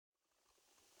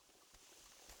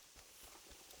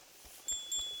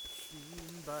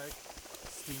bike,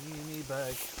 steamy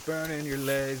bike, burning your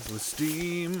legs with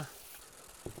steam.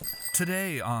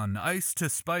 Today on Ice to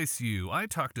Spice You, I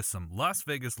talked to some Las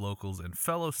Vegas locals and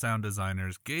fellow sound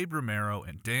designers Gabe Romero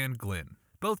and Dan Glynn.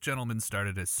 Both gentlemen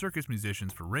started as circus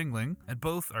musicians for Ringling, and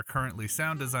both are currently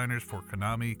sound designers for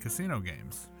Konami casino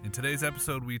games. In today's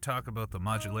episode, we talk about the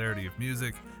modularity of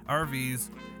music, RVs,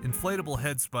 inflatable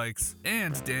head spikes,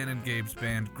 and Dan and Gabe's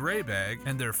band Grey Bag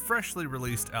and their freshly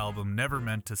released album Never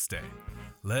Meant to Stay.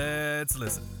 Let's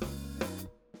listen.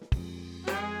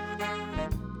 Did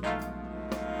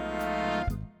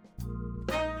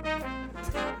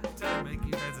I make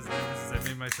you guys as nervous as I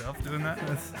made myself doing that?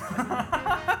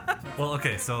 Well,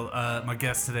 okay, so my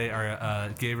guests today are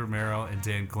Gabe Romero and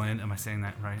Dan Glynn. Am I saying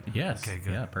that right? Yes. Okay,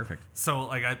 good. Yeah, perfect. So,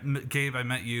 Gabe, I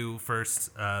met you first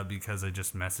because I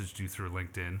just messaged you through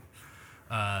LinkedIn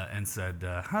and said,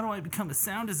 how do I become a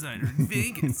sound designer in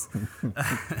Vegas?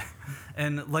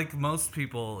 And like most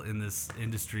people in this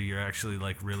industry, you're actually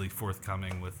like really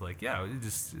forthcoming with like, yeah, we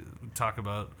just talk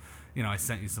about, I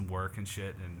sent you some work and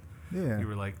shit, and you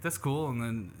were like, that's cool, and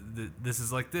then this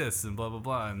is like this, and blah, blah,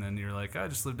 blah. And then you're like, I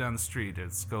just live down the street.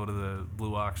 Let's go to the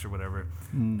Blue Ox or whatever.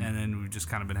 And then we've just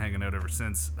kind of been hanging out ever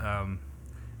since. And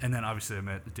then obviously I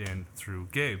met Dan through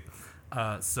Gabe.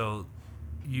 So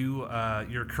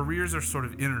your careers are sort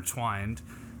of intertwined.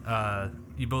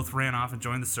 You both ran off and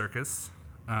joined the circus.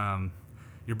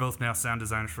 You're both now sound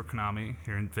designers for Konami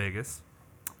here in Vegas.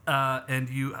 And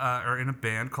you are in a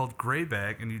band called Grey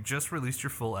Bag, and you just released your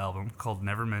full album called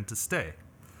Never Meant to Stay,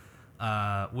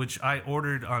 which I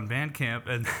ordered on Bandcamp,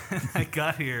 and I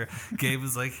got here. Gabe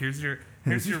was like, "Here's your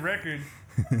record."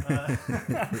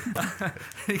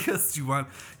 He goes, "You want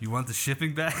the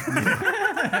shipping back?"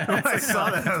 I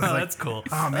saw that. I was like, that's cool.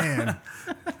 Oh man!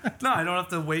 No, I don't have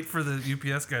to wait for the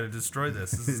UPS guy to destroy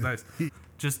this. This is nice.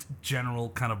 Just general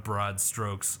kind of broad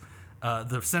strokes.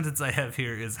 The sentence I have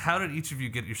here is, how did each of you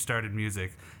get your start in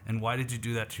music, and why did you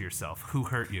do that to yourself? Who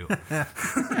hurt you?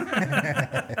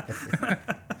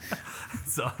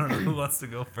 So I don't know who wants to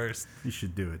go first. You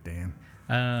should do it, Dan.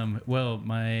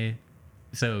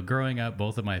 So growing up,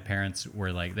 both of my parents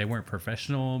were they weren't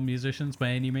professional musicians by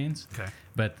any means. Okay.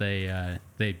 But they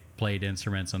played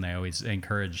instruments, and they always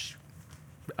encouraged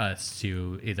us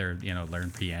to either, learn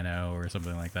piano or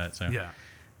something like that. So Yeah.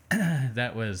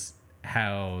 that was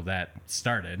how that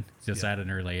started, just at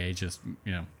an early age, just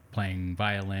playing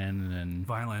violin and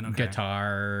Okay.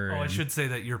 guitar. Oh, I should say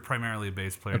that you're primarily a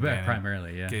bass player.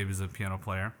 Primarily, yeah. Gabe is a piano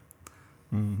player.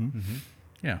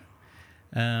 Yeah.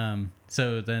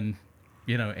 So then,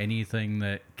 anything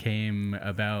that came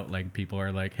about, like people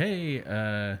are like, hey,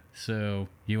 so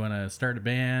you want to start a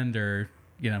band, or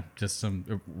just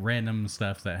some random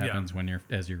stuff that happens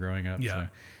as you're growing up. Yeah. So.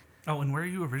 Oh, and where are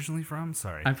you originally from?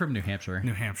 Sorry. I'm from New Hampshire.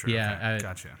 New Hampshire. Yeah. Okay.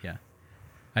 Gotcha. Yeah.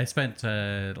 I spent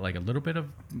a little bit of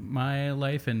my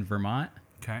life in Vermont.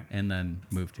 Okay. And then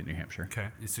moved to New Hampshire. Okay.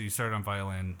 So you started on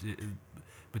violin.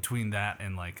 Between that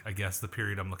and I guess the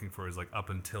period I'm looking for is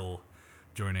up until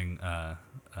joining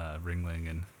Ringling,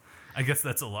 and I guess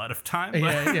that's a lot of time.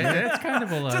 Yeah, it's kind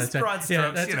of a lot. Just of time. broad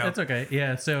strokes, that's okay.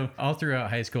 Yeah, so all throughout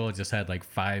high school, I just had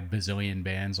 5 bazillion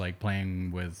bands,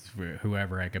 playing with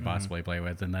whoever I could possibly play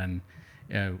with, and then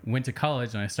went to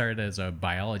college, and I started as a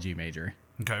biology major.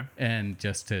 Okay. And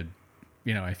just to,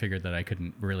 I figured that I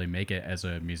couldn't really make it as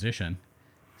a musician.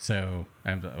 So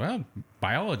I'm like, well,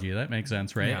 biology, that makes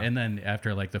sense, right? Yeah. And then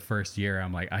after the first year,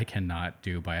 I'm like, I cannot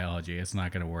do biology. It's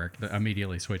not going to work. I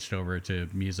immediately switched over to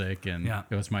music, and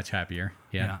it was much happier.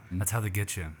 Yeah. That's how they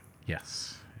get you.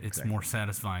 Yes. It's exactly. more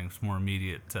satisfying. It's more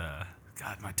immediate. God,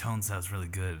 my tone sounds really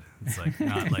good. It's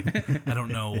not I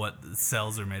don't know what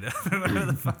cells are made of.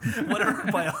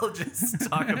 Whatever biologists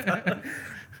talk about.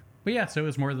 But yeah, so it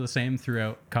was more of the same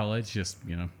throughout college, just,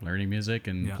 learning music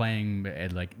and playing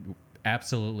at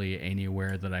absolutely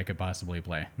anywhere that I could possibly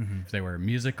play. If they were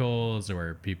musicals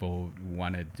or people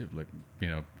wanted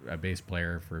a bass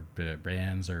player for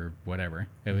bands or whatever,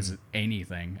 it was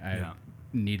anything I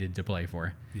needed to play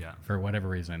for. Yeah. For whatever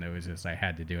reason, it was just I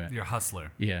had to do it. You're a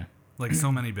hustler. Yeah. Like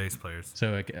so many bass players.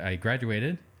 So I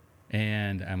graduated,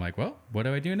 and I'm like, well, what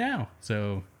do I do now?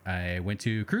 So I went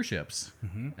to cruise ships,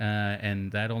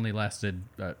 and that only lasted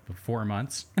 4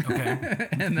 months. Okay.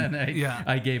 And then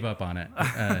I gave up on it.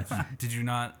 Did you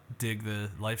not dig the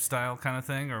lifestyle kind of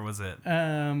thing, or was it?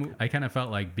 I kind of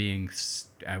felt like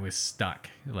I was stuck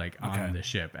on the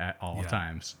ship at all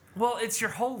times. Well, it's your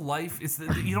whole life. It's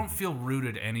that you don't feel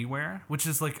rooted anywhere, which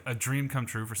is a dream come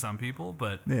true for some people.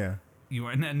 But you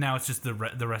were, and now it's just the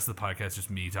rest of the podcast, just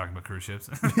me talking about cruise ships.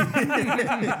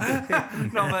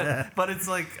 No, but it's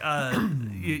like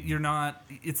you're not.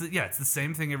 It's the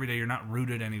same thing every day. You're not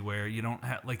rooted anywhere. You don't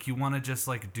have like you want to just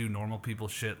like do normal people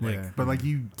shit. Like, but like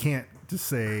you can't just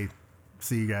say,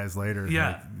 "See you guys later." Yeah,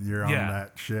 like, you're on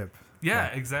that ship. Yeah,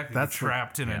 Like, exactly. That's You're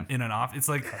trapped in an off. It's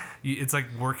like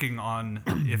working on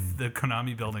if the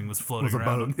Konami building was floating Was a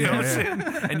around boat. the Yeah, ocean,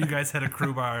 and you guys had a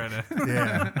crew bar and a.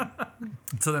 Yeah.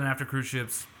 So then after cruise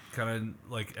ships, kind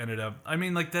of like ended up. I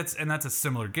mean, like that's a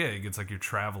similar gig. It's like you're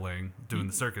traveling, doing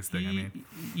the circus thing. I mean,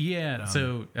 yeah.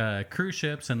 So cruise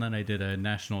ships, and then I did a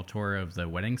national tour of the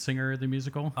Wedding Singer, the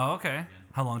musical. oh, okay.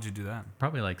 How long did you do that?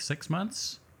 Probably like 6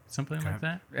 months, something like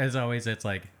that. As always, it's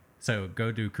like so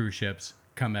go do cruise ships.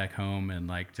 Come back home and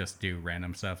like just do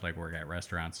random stuff like work at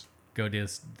restaurants. Go do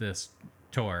this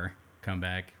tour, come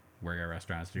back, work at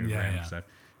restaurants, do random stuff.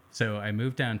 So I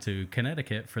moved down to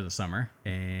Connecticut for the summer,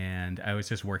 and I was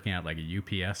just working at like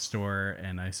a UPS store,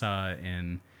 and I saw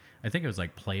I think it was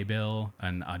like Playbill,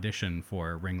 an audition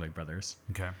for Ringling Brothers.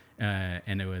 Okay.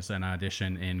 And it was an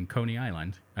audition in Coney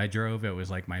Island. I drove. It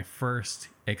was like my first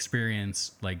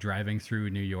experience like driving through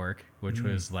New York, which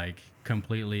was like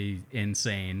completely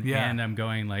insane. Yeah. And I'm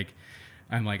like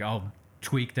all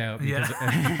tweaked out because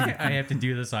I have to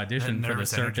do this audition for the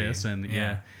circus. Energy.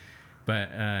 And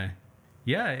but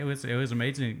it was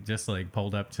amazing. Just like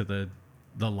pulled up to the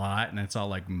lot, and it's all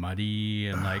like muddy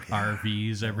and like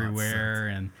RVs everywhere.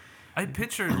 And I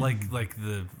pictured like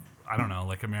the I don't know,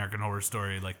 like American Horror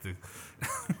Story, like the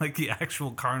like the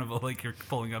actual carnival, like you're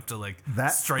pulling up to like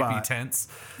that stripy spot, tents.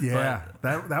 Yeah,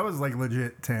 that was like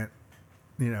legit tent,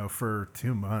 for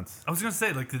 2 months. I was gonna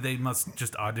say like they must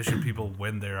just audition people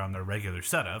when they're on their regular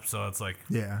setup, so it's like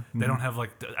they don't have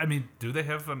like I mean, do they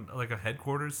have like a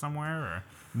headquarters somewhere or?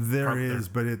 There is,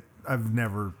 but I've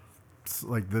never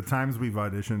like the times we've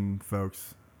auditioned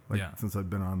folks since I've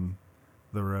been on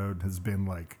the road has been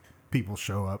like people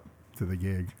show up to the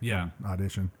gig and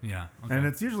audition. Yeah. Okay. And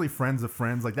it's usually friends of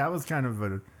friends. Like that was kind of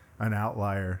an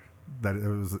outlier that it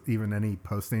was even any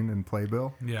posting in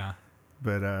Playbill. Yeah.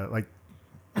 But like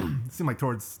it seemed like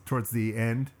towards the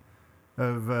end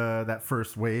of that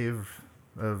first wave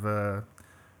of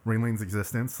Ringling's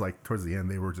existence, like towards the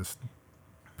end they were just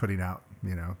putting out,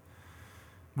 when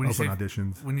open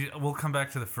auditions. We'll come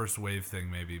back to the first wave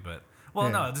thing maybe, but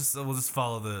we'll just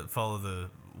follow the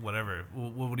whatever.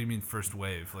 What do you mean first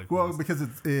wave? Like, because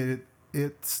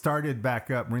it started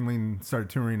back up. Ringling started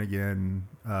touring again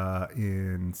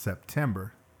in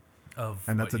September,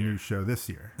 and that's a new show this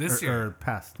year. Or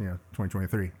past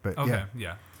 2023. But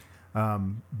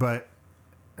but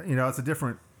it's a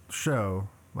different show.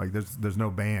 Like there's no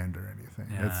band or anything.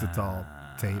 It's all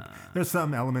tape. There's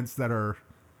some elements that are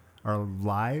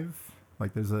live.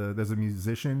 Like there's a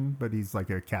musician, but he's like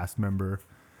a cast member.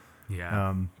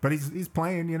 Yeah. But he's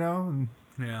playing, and,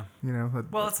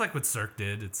 well, it's like what Cirque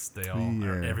did.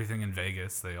 Everything in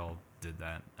Vegas. They all did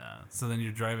that. So then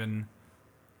you're driving.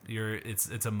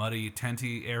 It's a muddy,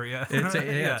 tenty area.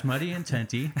 It's muddy and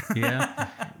tenty. Yeah.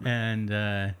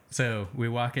 And so we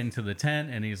walk into the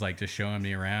tent, and he's like just showing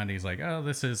me around. He's like, "Oh,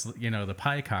 this is the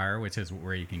pie car, which is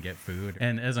where you can get food."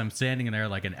 And as I'm standing in there,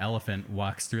 like an elephant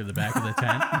walks through the back of the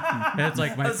tent. And it's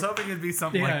like I was hoping it'd be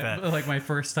something like that. Like my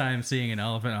first time seeing an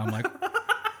elephant, I'm like,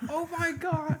 oh my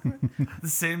God. The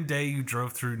same day you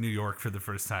drove through New York for the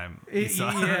first time, you saw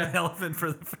an elephant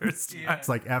for the first time. It's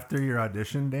like after your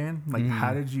audition, Dan, like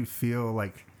how did you feel?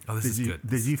 Like,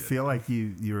 did you feel like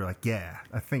you were like, yeah,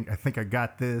 I think I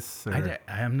got this? Or? I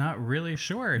am not really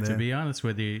sure, to be honest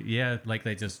with you. Yeah, like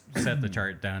they just set the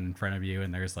chart down in front of you,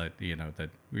 and there's like, that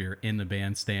we're in the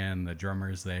bandstand, the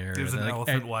drummer's there. There's an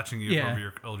elephant watching you over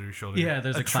your shoulder. Yeah,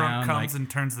 there's a clown Trump comes and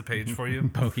turns the page for you,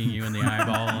 poking you in the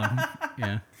eyeball.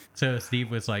 And, so Steve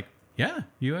was like, yeah,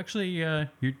 you actually,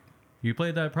 you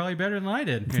played that probably better than I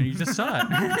did, and you just saw it.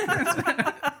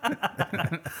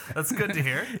 That's good to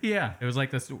hear. Yeah, it was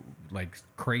like this like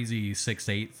crazy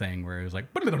 6/8 thing where it was like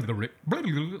I don't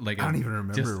even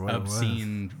remember just what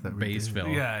obscene bass fill.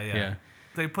 Yeah.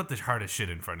 They put the hardest shit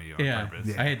in front of you on purpose.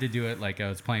 Yeah. I had to do it like I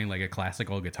was playing like a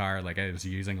classical guitar, like I was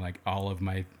using like all of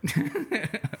my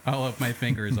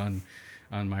fingers on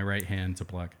my right hand to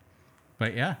pluck.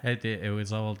 But yeah, it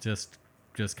was all just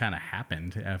kind of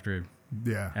happened after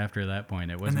that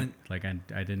point. It wasn't like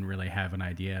I didn't really have an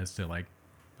idea as to like,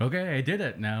 okay, I did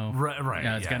it now. Right.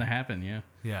 Yeah, it's gonna happen. Yeah.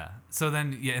 Yeah. So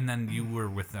then, and then you were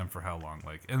with them for how long?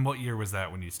 Like, and what year was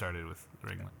that when you started with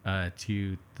Ringling?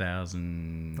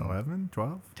 2011,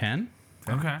 12, 10.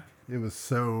 Okay. It was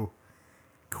so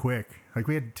quick. Like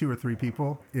we had 2 or 3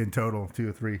 people in total, 2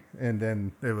 or 3, and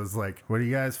then it was like, what do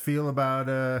you guys feel about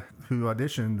who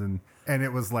auditioned? And And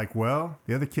it was like, well,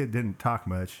 the other kid didn't talk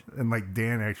much, and like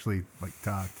Dan actually like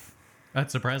talked.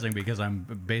 That's surprising because I'm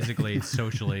basically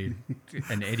socially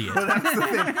an idiot. Well, that's the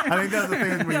thing. I think that's the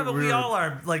thing. But we all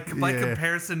are. Like, by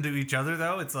comparison to each other,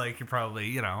 though, it's like you're probably,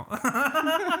 you know.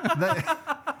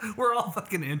 We're all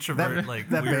fucking introvert, that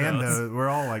weirdos. band, though, we're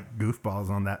all like goofballs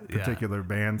on that particular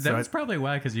band. That was probably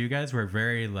why, because you guys were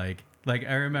very, like,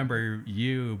 I remember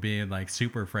you being, like,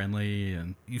 super friendly.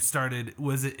 And you started,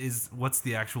 what's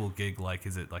the actual gig like?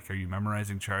 Is it, like, are you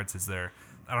memorizing charts? Is there...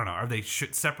 I don't know. Are they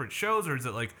separate shows, or is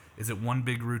it one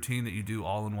big routine that you do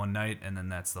all in one night, and then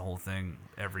that's the whole thing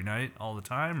every night, all the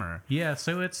time, or? Yeah,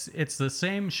 so it's the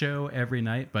same show every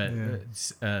night, but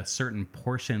certain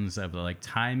portions of the like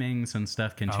timings and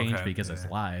stuff can change because it's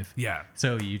live. Yeah.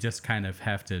 So you just kind of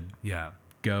have to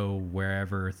go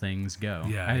wherever things go.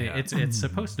 Yeah. It's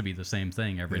supposed to be the same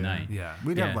thing every night. Yeah.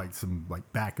 We'd have like some like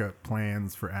backup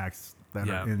plans for acts that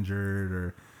are injured,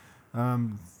 or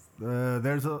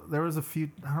there was a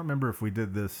few. I don't remember if we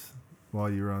did this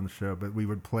while you were on the show, but we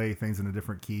would play things in a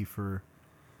different key for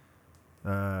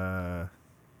a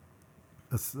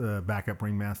backup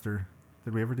ringmaster.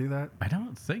 Did we ever do that? I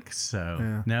don't think so.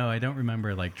 Yeah. No, I don't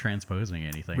remember like transposing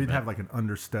anything. We'd have like an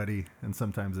understudy, and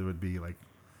sometimes it would be like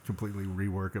completely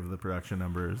rework of the production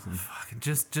numbers. And fucking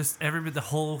just everybody. The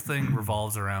whole thing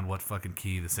revolves around what fucking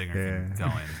key the singer can go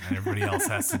in, and everybody else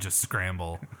has to just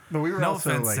scramble. But we were no also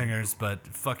offense, like, singers, but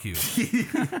fuck you.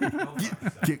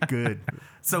 get good.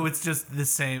 So it's just the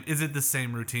same. Is it the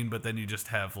same routine? But then you just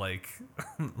have like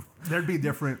there'd be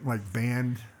different like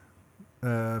band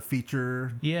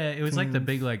feature. Yeah, it was like the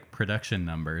big like production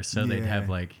numbers. So they'd have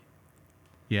like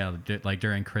like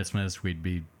during Christmas we'd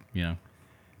be it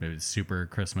was super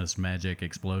Christmas magic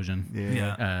explosion.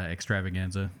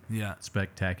 Extravaganza. Yeah.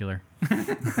 Spectacular.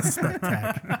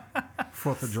 Spectac.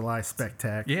 4th of July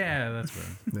spectac. Yeah, that's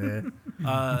right.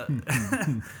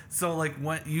 Yeah. So like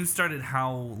when you started,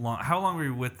 how long were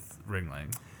you with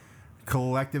Ringling?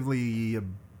 Collectively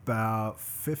about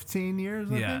 15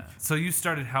 years, I think. So you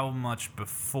started how much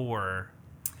before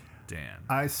Dan?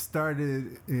 I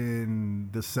started in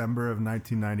December of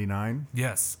 1999.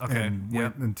 Yes. Okay. And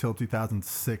went until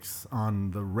 2006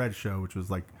 on the Red Show, which was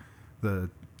like the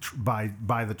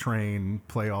by the train,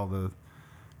 play all the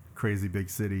crazy big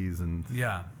cities, and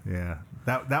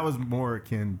that was more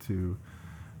akin to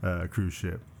a cruise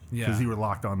ship, because you were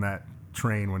locked on that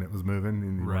train when it was moving,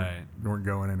 and you weren't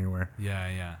going anywhere.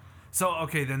 Yeah. So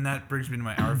okay, then that brings me to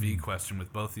my RV question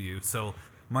with both of you. So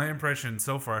my impression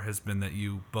so far has been that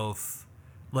you both,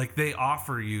 like, they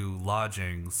offer you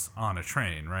lodgings on a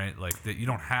train, right? Like, that you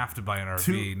don't have to buy an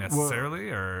RV necessarily,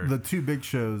 or... The two big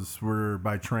shows were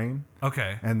by train.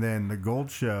 Okay. And then the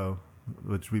Gold Show,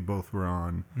 which we both were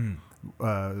on,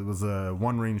 it was a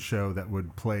one-ring show that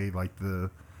would play, like, the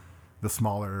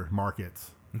smaller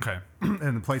markets. Okay.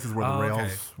 And the places where the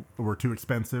rails were too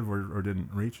expensive or didn't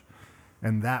reach.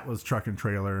 And that was truck and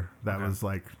trailer. That was,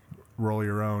 like... roll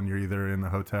your own. You're either in the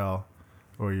hotel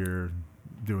or you're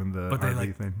doing the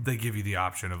RV thing. They give you the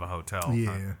option of a hotel.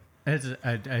 Yeah.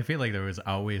 I feel like there was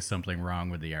always something wrong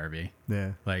with the RV.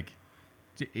 Yeah. Like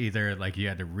either like you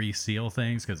had to reseal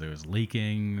things because it was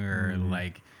leaking, or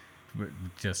like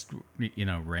just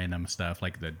random stuff.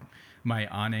 Like my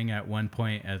awning at one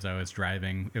point as I was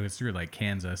driving, it was through like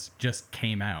Kansas, just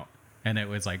came out. And it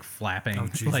was like flapping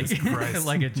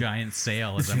like a giant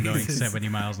sail as I'm going 70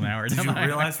 miles an hour. Did you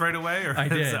realize right away? Or I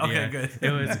did. Okay, good.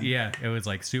 It was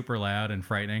like super loud and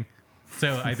frightening.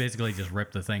 So I basically just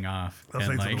ripped the thing off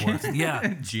and like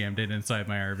jammed it inside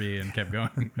my RV and kept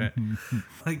going.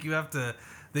 Like you have to.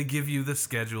 They give you the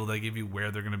schedule. They give you where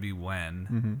they're going to be when.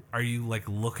 Mm-hmm. Are you like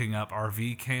looking up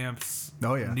RV camps?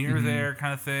 Near there,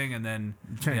 kind of thing, and then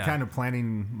kind of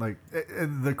planning. Like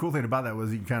the cool thing about that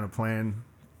was you can kind of plan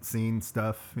scene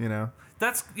stuff,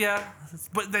 That's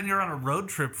but then you're on a road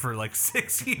trip for like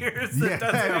 6 years.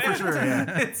 For sure.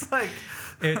 Yeah, it's like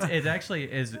it actually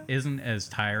isn't as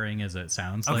tiring as it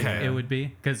sounds like it would be,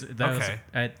 because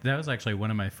that was actually one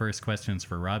of my first questions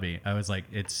for Robbie. I was like,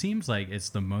 it seems like it's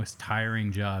the most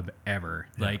tiring job ever.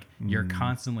 Like you're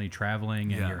constantly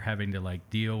traveling and you're having to like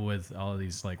deal with all of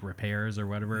these like repairs or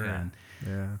whatever, and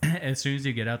as soon as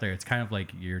you get out there, it's kind of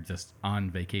like you're just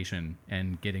on vacation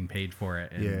and getting paid for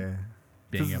it and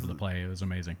being able to play. It was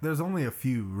amazing. There's only a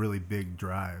few really big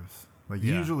drives. Like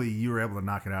usually you were able to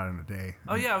knock it out in a day.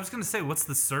 Oh yeah, I was gonna say, what's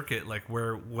the circuit like?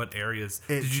 What areas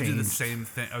did you do the same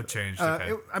thing? Oh, it changed.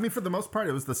 Okay. I mean, for the most part,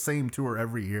 it was the same tour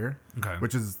every year. Okay.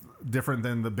 Which is different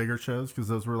than the bigger shows, because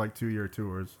those were like 2-year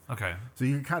tours. Okay. So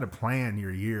you could kind of plan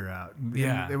your year out.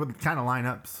 Yeah. And it would kind of line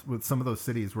up with some of those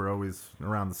cities were always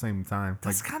around the same time.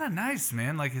 That's kind of nice,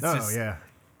 man. Like it's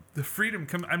the freedom.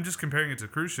 I'm just comparing it to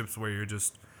cruise ships where you're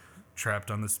just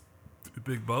trapped on this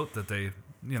big boat that they,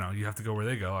 you have to go where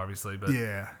they go, obviously. But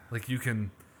like you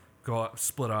can go out,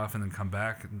 split off, and then come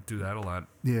back and do that a lot.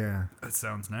 Yeah, that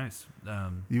sounds nice.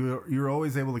 You're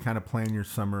always able to kind of plan your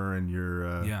summer and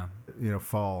your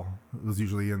fall. It was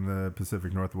usually in the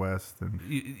Pacific Northwest, and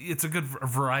it's a good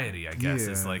variety, I guess.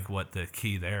 Is like what the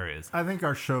key there is. I think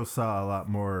our show saw a lot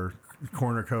more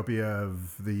cornucopia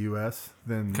of the U.S.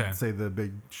 than say the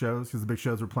big shows, because the big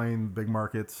shows were playing big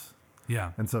markets.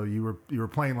 Yeah, and so you were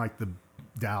playing like the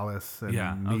Dallas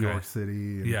and New York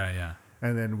City. And,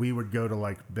 and then we would go to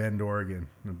like Bend, Oregon,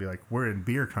 and be like, "We're in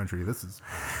beer country. This is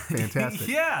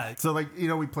fantastic." So like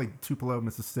we played Tupelo,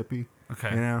 Mississippi.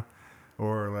 Okay.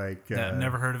 Or like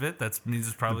never heard of it. That means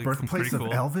it's probably the birthplace pretty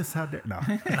cool. of Elvis. How dare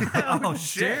oh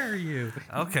shit! Dare you?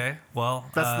 Okay, well,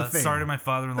 that's the thing. Sorry to my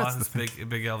father-in-law, who's a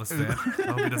big Elvis fan.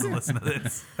 I hope he doesn't listen to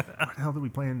this. What the hell did we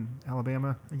play in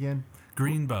Alabama again?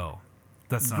 Greenbow.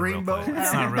 That's not Greenbow, a real place.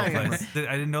 It's not a real place.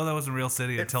 I didn't know that was a real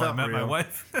city until I met my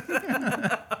wife.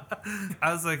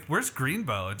 I was like, "Where's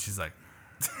Greenbow?" And she's like,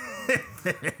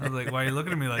 I was like, "Why are you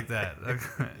looking at me like that?"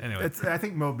 Anyway, I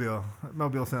think Mobile.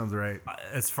 Mobile sounds right.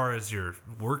 As far as your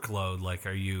workload, like,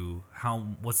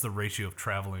 what's the ratio of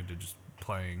traveling to just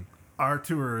playing? Our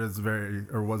tour was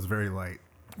very light.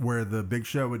 Where the big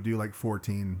show would do like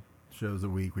 14 shows a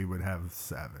week, we would have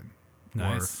 7.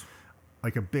 Nice. Or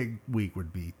like a big week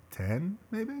would be 10,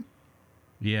 maybe.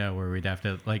 Yeah, where we'd have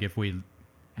to, like, if we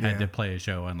had to play a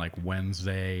show on like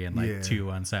Wednesday and like 2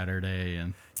 on Saturday,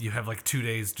 and you have like 2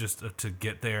 days just to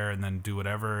get there and then do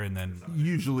whatever, and then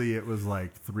usually it was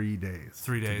like 3 days.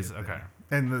 3 days, okay.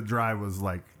 And the drive was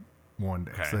like 1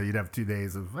 day, so you'd have 2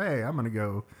 days of, hey, I'm gonna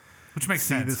go, which makes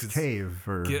see sense. this cave,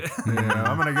 or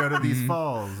I'm gonna go to these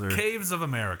falls, or caves of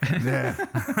America.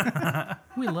 Yeah,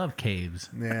 we love caves.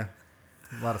 Yeah.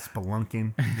 A lot of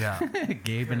spelunking. Yeah.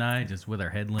 Gabe and I just with our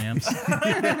headlamps.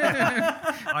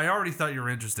 I already thought you were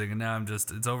interesting, and now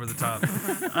it's over the top.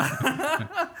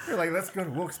 You're like, let's go to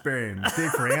Wilkes-Barre and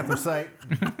dig for anthracite.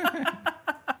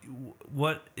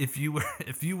 What if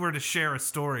you were to share a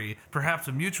story, perhaps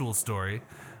a mutual story,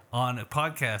 on a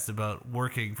podcast about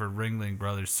working for Ringling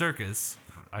Brothers Circus?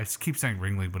 I keep saying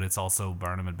Ringling, but it's also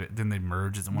Barnum and didn't they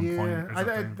merge at one point? Or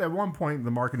something? At one point,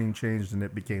 the marketing changed and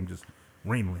it became just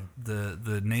Ringling.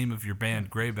 The name of your band,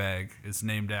 Greybag, is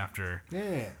named after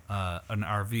an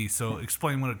RV. So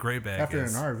explain what a Greybag is. After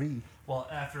an RV. Well,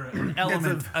 after an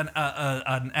element,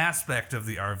 an aspect of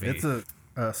the RV. It's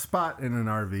a spot in an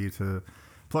RV to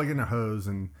plug in a hose,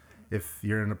 and if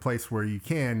you're in a place where you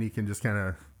can just kind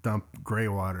of dump gray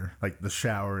water, like the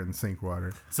shower and sink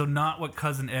water. So not what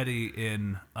Cousin Eddie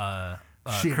in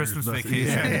Christmas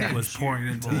Vacation was pouring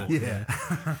into.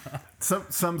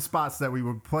 Some spots that we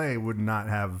would play would not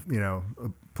have a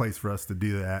place for us to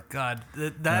do that. God,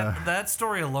 that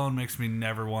story alone makes me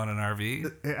never want an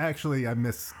RV. Actually, I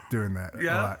miss doing that a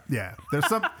lot. Yeah,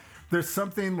 there's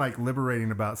something like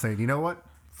liberating about saying, you know what,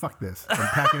 fuck this, I'm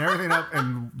packing everything up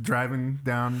and driving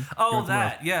down. Oh,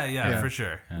 that for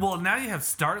sure. Yeah. Well, now you have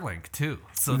Starlink too,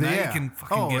 so now you can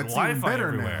fucking get Wi-Fi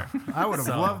everywhere. Now. I would have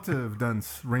loved to have done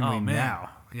Ringling now.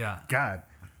 Yeah, God.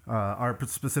 Our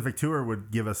specific tour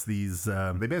would give us these.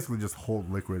 They basically just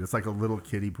hold liquid. It's like a little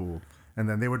kiddie pool, and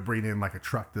then they would bring in like a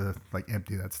truck to like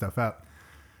empty that stuff out.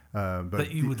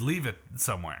 But you would leave it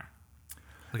somewhere.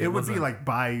 Like it would be like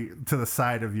to the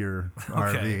side of your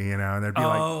RV, and there'd be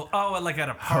like at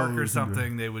a park or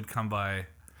something. They would come by.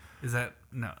 Is that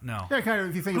no? Yeah, kind of.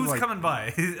 If you think who's of like, coming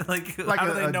by, like how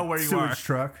do they know where you are? Sewage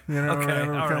truck,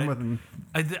 I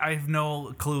have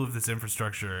no clue of this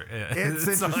infrastructure. It's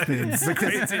interesting. It's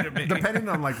crazy to me. Depending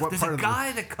on like what part of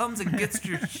that comes and gets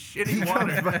your shitty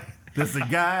water. There's a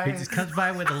guy. He just comes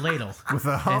by with a ladle. With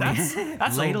a hump.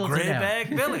 That's old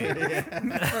Greybag Billy.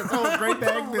 That's old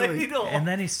Greybag Billy. And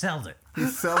then he sells it. He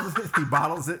sells it. He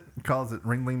bottles it. Calls it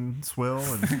Ringling Swill.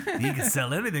 And he can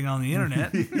sell anything on the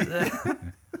internet.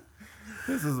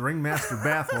 This is Ringmaster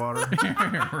Bathwater.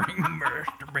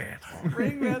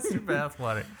 Ringmaster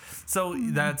Bathwater. So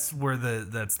that's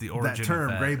the origin. That term,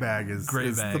 of that. Greybag, is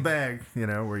the bag,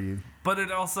 where you. But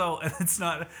it also, and it's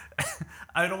not.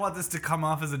 I don't want this to come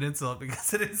off as an insult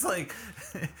because it is like.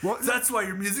 Well, that's why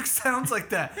your music sounds like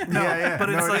that. No, but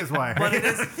it's it is why. But it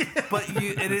is.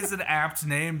 It is an apt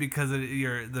name because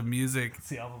the music. It's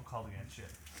the album called again. Shit.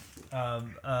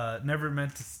 Never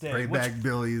Meant to Stay. Greybag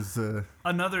Billy's.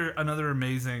 Another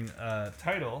amazing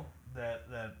title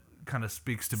that kind of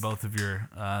speaks to both of your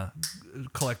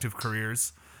collective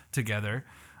careers together.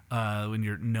 when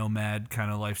you're nomad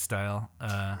kind of lifestyle.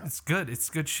 It's good. It's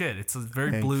good shit. It's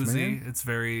very bluesy. Man. It's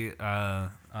very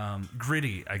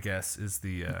gritty, I guess, is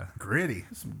the gritty.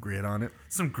 Some grit on it.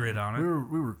 Some grit on it.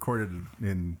 We recorded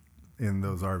in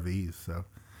those RVs, so.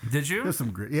 Did you? There's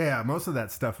some grit. Yeah, most of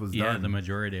that stuff was done. Yeah, the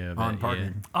majority of on it.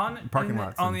 Parking, yeah. On parking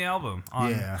lots. On the album.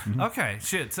 Yeah. Okay,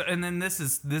 shit. So, and then this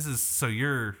is so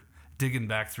you're digging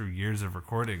back through years of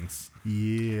recordings.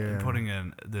 Yeah. And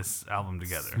putting this album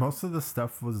together. Most of the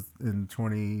stuff was in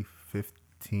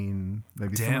 2015,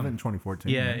 maybe some of it in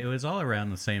 2014. Yeah, it was all around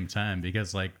the same time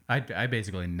because like I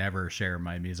basically never share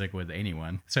my music with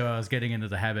anyone. So I was getting into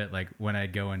the habit like when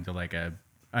I'd go into like an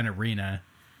arena,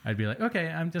 I'd be like, okay,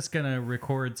 I'm just going to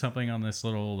record something on this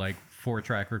little like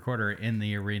 4-track recorder in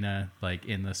the arena, like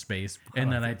in the space.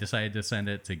 And then I decided to send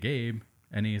it to Gabe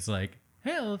and he's like,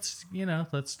 hey, let's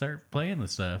start playing the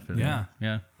stuff. And yeah.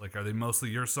 Like, are they mostly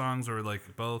your songs or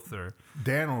like both or?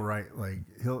 Dan will write like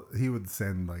he would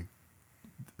send like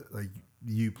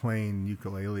you playing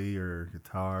ukulele or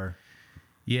guitar.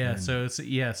 Yeah. So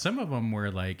some of them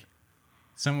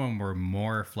were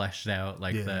more fleshed out.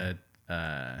 Like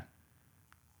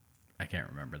I can't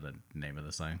remember the name of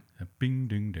the song. Bing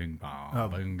ding ding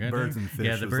bong. Birds and Fish.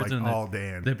 Yeah, the birds and all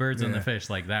Dan. The birds and the fish.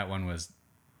 Like that one was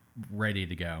ready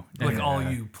to go. Like all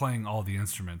you playing all the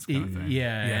instruments kind of thing.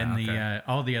 Yeah, and the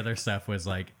all the other stuff was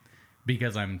like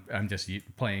because I'm just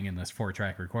playing in this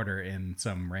 4-track recorder in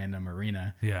some random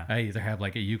arena. Yeah, I either have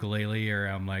like a ukulele or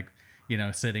I'm like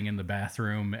sitting in the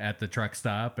bathroom at the truck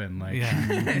stop and like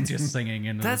and just singing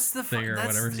in the thing or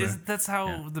whatever. That's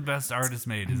how the best art is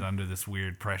made, is under this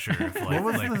weird pressure of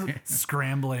like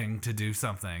scrambling to do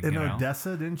something. In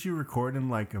Odessa, didn't you record in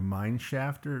like a mine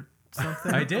shaft or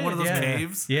something? I did. One of those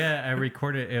caves. Yeah, I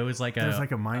recorded. It was like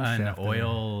a mine shaft,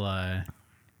 oil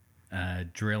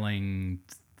drilling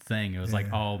thing. It was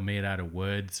like all made out of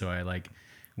wood. So I like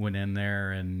went in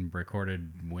there and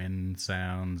recorded wind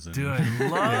sounds. And dude, I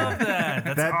love that.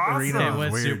 That's that awesome. It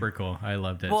was weird. Super cool. I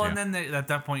loved it. Well, and then at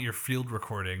that point, you're field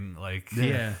recording, like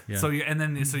yeah. So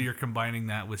you're combining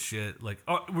that with shit. Like,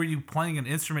 were you playing an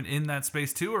instrument in that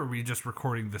space too, or were you just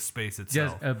recording the space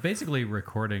itself? Just basically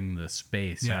recording the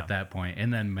space at that point,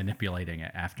 and then manipulating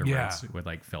it afterwards with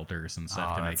like filters and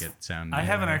stuff to make it sound. I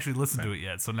haven't actually listened to it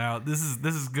yet, so now this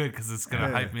is good because it's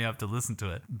gonna hype me up to listen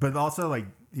to it. But also, like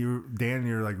you're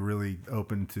like really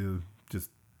open to just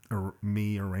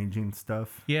me arranging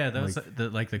stuff. Yeah, that was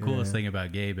the coolest thing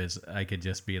about Gabe is I could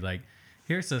just be like,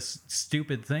 here's this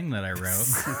stupid thing that I wrote,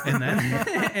 and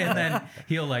then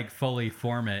he'll like fully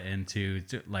form it into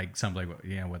like something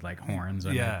with like horns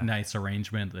and a nice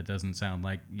arrangement that doesn't sound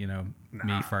like me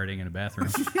farting in a bathroom.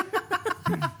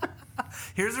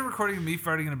 Here's a recording of me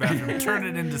farting in a bathroom. Turn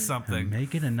it into something.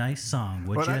 Make it a nice song,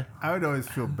 would you? I would always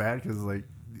feel bad because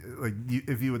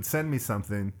if you would send me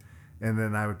something, and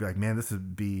then I would be like, man, this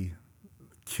would be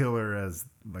killer as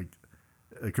like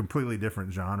a completely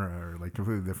different genre or like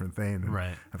completely different thing. And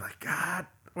right. I'm like, God,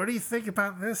 what do you think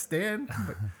about this, Dan?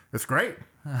 Like, it's great.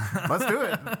 Let's do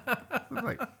it.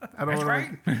 Like, I don't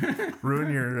want to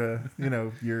ruin your,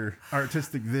 your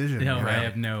artistic vision. No, I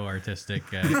have no artistic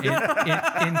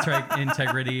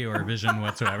integrity or vision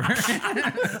whatsoever.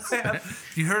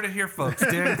 You heard it here, folks.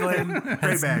 Dan Glynn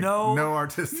has no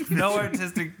artistic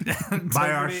integrity.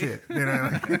 Buy our shit. No,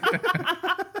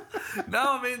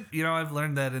 I mean, I've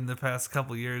learned that in the past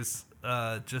couple years,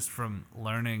 just from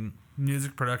learning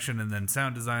music production and then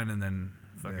sound design and then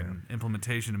fucking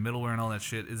implementation and middleware and all that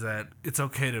shit, is that it's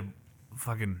okay to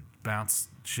fucking bounce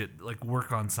shit, like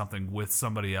work on something with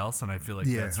somebody else. And I feel like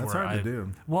that's where hard to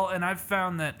do. Well, and I've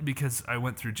found that because I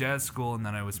went through jazz school and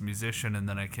then I was a musician and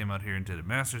then I came out here and did a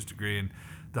master's degree, and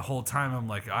the whole time I'm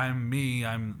like, I'm me,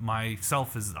 I'm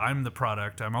the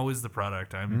product. I'm always the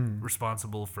product. I'm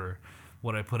responsible for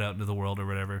what I put out into the world or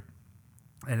whatever.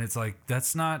 And it's like,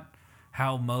 that's not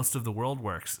how most of the world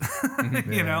works.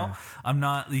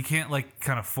 You can't like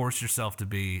kind of force yourself to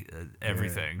be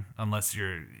everything unless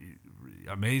you're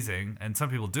amazing. And some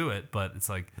people do it, but it's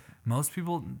like most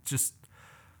people just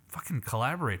fucking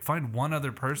collaborate. Find one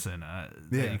other person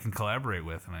that you can collaborate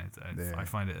with. And I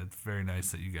find it very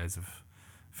nice that you guys have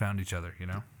found each other,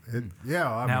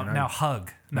 Now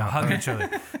hug. Now hug each other.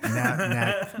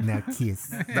 Now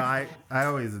kiss. No, I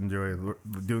always enjoy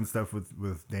doing stuff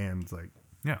with Dan. It's like,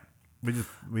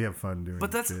 we have fun doing.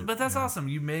 But that's awesome.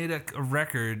 You made a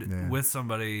record with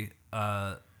somebody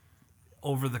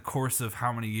over the course of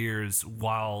how many years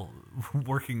while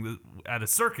working at a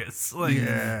circus. Like,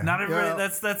 not everybody.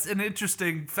 That's an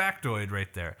interesting factoid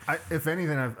right there. If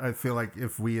anything, I feel like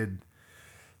if we had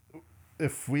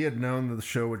known that the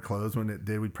show would close when it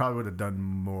did, we probably would have done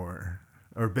more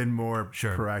or been more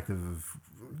proactive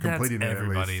completing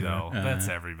everybody, it at least, though. That's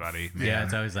everybody. Man. Yeah,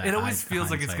 it's always that. It always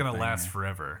feels like it's gonna thing, last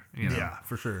forever. You know? Yeah,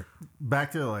 for sure.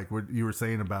 Back to like what you were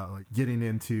saying about like getting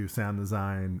into sound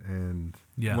design and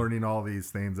learning all these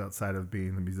things outside of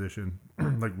being a musician.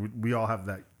 Like we all have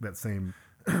that same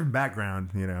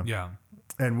background, you know. Yeah.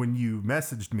 And when you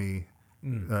messaged me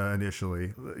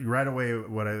initially, right away,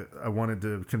 what I wanted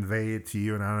to convey to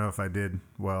you, and I don't know if I did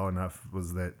well enough,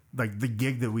 was that like the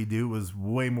gig that we do was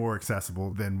way more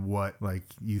accessible than what like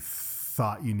you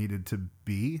thought you needed to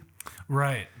be.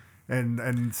 Right.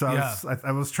 And so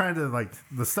I was trying to like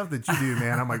the stuff that you do,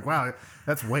 man. I'm like, wow,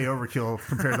 that's way overkill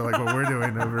compared to like what we're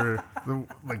doing over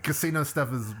like casino stuff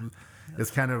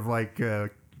is kind of like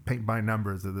paint by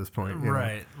numbers at this point, you know?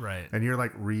 Right. And you're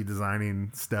like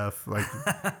redesigning stuff like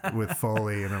with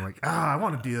Foley, and I'm like, I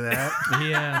want to do that.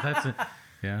 Yeah, that's it.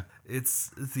 Yeah,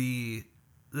 it's the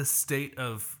state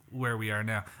of where we are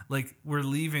now. Like we're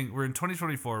in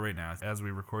 2024 right now as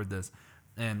we record this.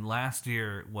 And last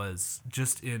year was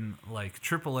just in like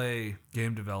AAA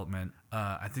game development.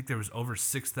 I think there was over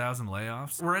 6,000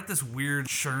 layoffs. We're at this weird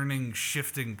churning,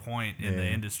 shifting point in the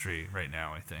industry right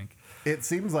now, I think. It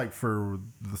seems like for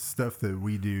the stuff that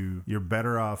we do, you're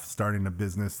better off starting a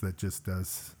business that just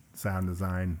does sound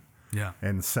design. Yeah.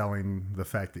 And selling the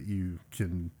fact that you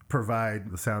can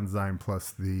provide the sound design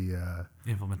plus the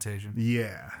implementation.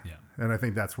 Yeah. And I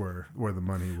think that's where the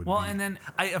money would be. Well, and then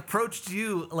I approached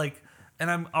you like, and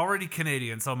I'm already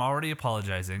Canadian, so I'm already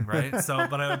apologizing, right?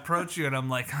 But I approach you and I'm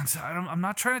like, I'm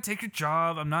not trying to take your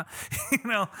job. I'm not,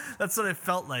 that's what it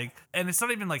felt like. And it's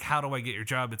not even like, how do I get your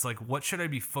job? It's like, what should I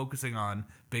be focusing on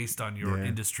based on your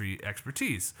industry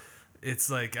expertise?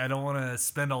 It's like, I don't want to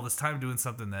spend all this time doing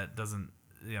something that doesn't,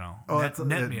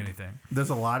 net me anything. There's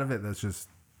a lot of it that's just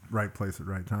right place at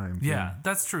right time. Yeah,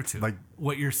 that's true too. Like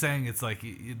what you're saying, it's like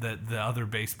the other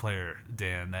bass player,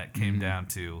 Dan, that came down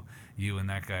to you and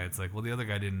that guy. It's like, well, the other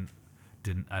guy I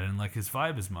didn't like his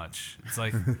vibe as much. It's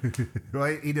like,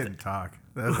 well, he didn't talk.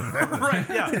 Right?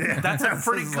 Yeah, that's a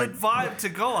pretty good vibe to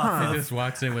go off. He just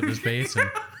walks in with his bass and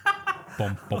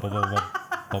boom, boom, boom, boom, boom,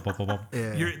 boom, boom, boom, boom.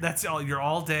 Yeah. You're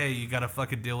all day. You got to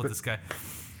fucking deal with this guy.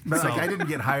 But like, I didn't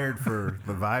get hired for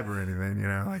the vibe or anything,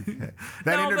 Like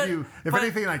that interview. If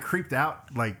anything, I creeped out.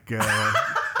 Like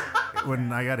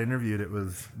when I got interviewed, it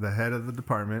was the head of the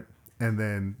department and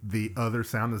then the other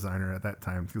sound designer at that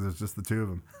time, because it was just the two of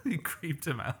them. You creeped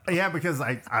him out. Yeah, because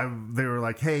they were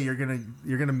like, "Hey, you're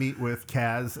gonna meet with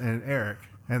Kaz and Eric,"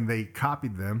 and they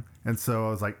copied them, and so I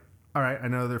was like, "All right, I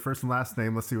know their first and last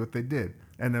name. Let's see what they did."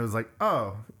 And it was like,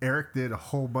 oh, Eric did a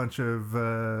whole bunch of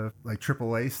like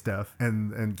AAA stuff,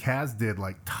 and Kaz did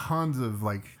like tons of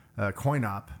like coin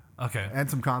op. Okay. And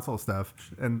some console stuff.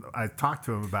 And I talked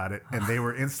to him about it, and they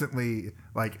were instantly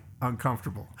like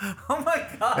uncomfortable. Oh my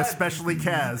God. Especially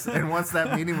Kaz. And once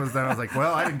that meeting was done, I was like,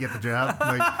 well, I didn't get the job.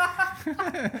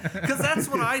 Because that's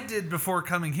what I did before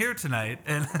coming here tonight,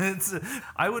 and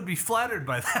I would be flattered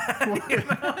by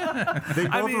that. They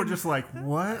both were just like,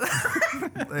 what?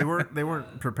 They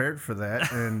weren't prepared for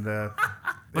that, and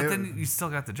but then you still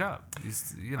got the job.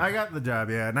 I got the job,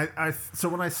 yeah. And so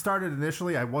when I started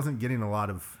initially, I wasn't getting a lot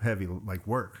of heavy like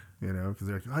work, because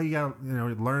they're like, oh, you got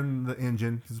to learn the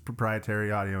engine, because it's a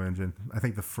proprietary audio engine. I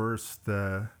think the first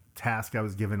task I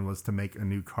was given was to make a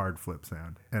new card flip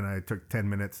sound, and I took 10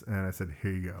 minutes and I said,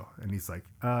 here you go. And he's like,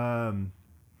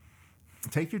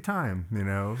 take your time,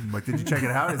 like, did you check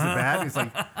it out? Is it bad? He's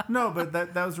like, no, but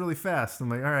that was really fast. I'm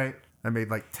like, all right. I made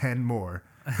like 10 more.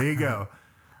 Here you go.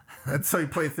 And so he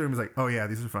played through and was like, oh yeah,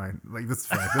 these are fine. Like, this is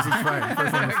fine. This is fine. The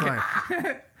first one was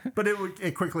fine. But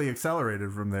it quickly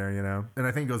accelerated from there, And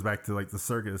I think it goes back to like the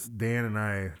circus. Dan and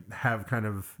I have kind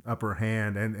of upper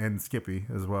hand, and Skippy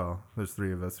as well. There's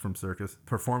three of us from circus.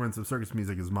 Performance of circus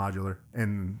music is modular,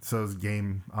 and so is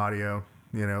game audio.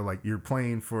 Like you're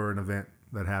playing for an event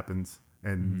that happens,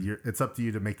 and it's up to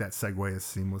you to make that segue as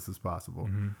seamless as possible.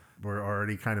 We're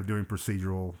already kind of doing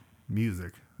procedural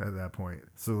music at that point.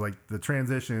 So like the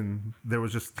transition, there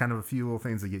was just kind of a few little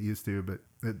things to get used to, but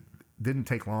it didn't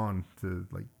take long to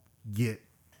like get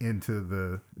into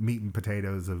the meat and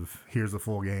potatoes of here's a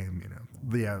full game,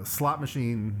 The slot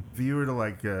machine, if you were to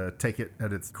like take it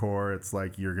at its core, it's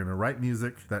like you're going to write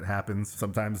music that happens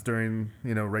sometimes during,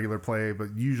 regular play, but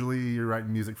usually you're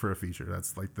writing music for a feature.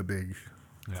 That's like the big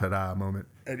ta-da moment.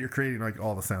 And you're creating like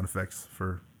all the sound effects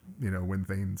for, when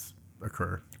things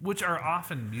occur, which are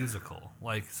often musical.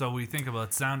 Like, so we think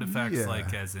about sound effects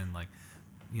like as in like,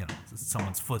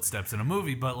 someone's footsteps in a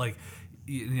movie, but like,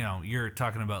 you're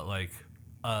talking about like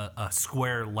a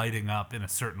square lighting up in a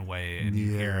certain way, and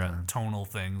you hear tonal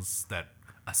things that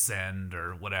ascend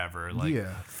or whatever. Like,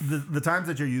 yeah, the times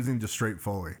that you're using just straight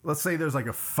Foley. Let's say there's like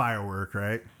a firework,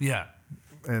 right? Yeah.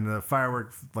 And the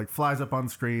firework like flies up on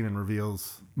screen and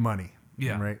reveals money.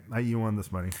 Yeah. Right? You won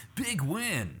this money. Big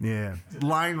win. Yeah.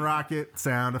 Line rocket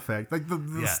sound effect. Like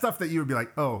the stuff that you would be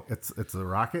like, oh, it's a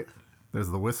rocket. There's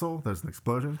the whistle. There's an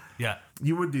explosion. Yeah.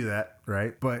 You would do that,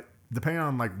 right? But depending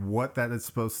on like what that is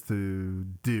supposed to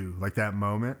do, like that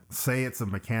moment, say it's a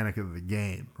mechanic of the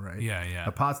game, right? Yeah, yeah.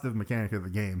 A positive mechanic of the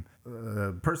game.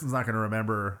 Person's not going to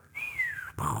remember.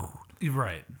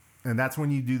 Right. And that's when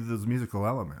you do those musical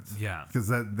elements. Yeah. Because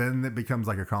then it becomes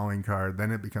like a calling card. Then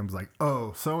it becomes like,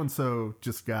 oh, so-and-so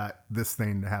just got this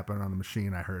thing to happen on the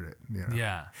machine. I heard it. You know?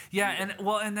 Yeah. Yeah.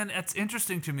 And then it's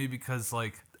interesting to me because,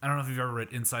 like, I don't know if you've ever read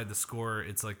Inside the Score.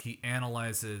 It's like he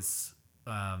analyzes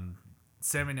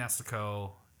Sammy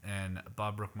Nastico and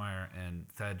Bob Brookmeyer and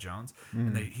Thad Jones,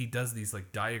 and he does these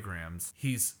like diagrams.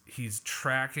 He's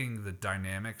tracking the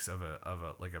dynamics of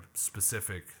a like a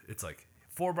specific. It's like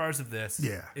 4 bars of this,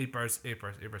 8 bars,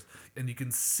 and you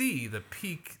can see the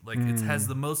peak. Like it has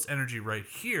the most energy right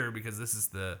here because this is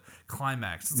the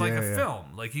climax. It's like a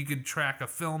film. Like you could track a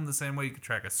film the same way you could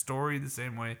track a story the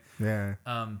same way. Yeah.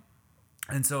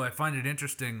 And so I find it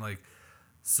interesting, like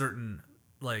certain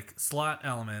like slot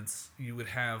elements, you would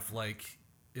have like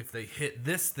if they hit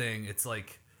this thing, it's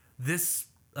like this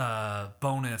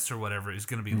bonus or whatever is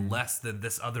going to be less than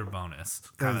this other bonus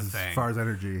kind of thing. As far as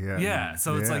energy, yeah. Yeah,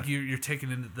 so it's like you're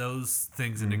taking into those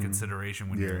things into consideration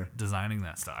when you're designing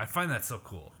that stuff. I find that so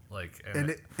cool. Like,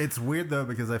 and it's weird though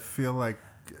because I feel like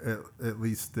at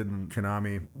least in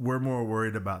Konami, we're more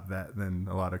worried about that than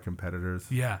a lot of competitors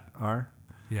are.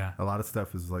 Yeah. A lot of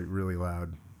stuff is like really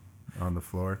loud on the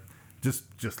floor.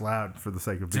 Just loud for the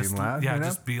sake of being loud. Yeah, you know?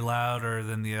 just be louder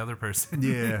than the other person.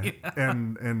 Yeah.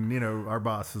 And you know, our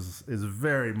boss is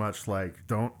very much like,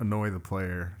 don't annoy the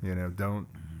player. You know, don't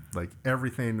like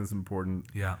everything is important.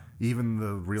 Yeah. Even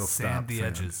the real Sand the sound.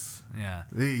 edges. Yeah.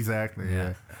 Exactly.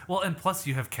 Yeah. Well, and plus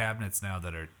you have cabinets now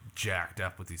that are jacked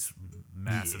up with these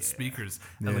massive speakers,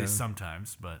 at least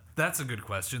sometimes. But that's a good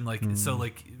question. Like, so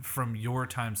like from your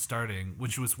time starting,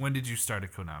 which was, when did you start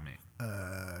at Konami?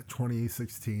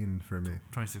 2016 for me.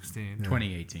 2016. Yeah.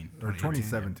 2018. Or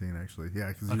 2017 actually. Yeah,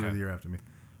 because you were the year after me.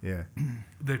 Yeah.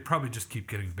 They probably just keep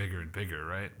getting bigger and bigger,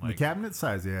 right? Like, the cabinet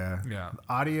size, yeah. Yeah.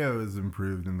 Audio has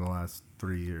improved in the last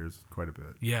 3 years quite a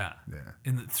bit. Yeah. Yeah.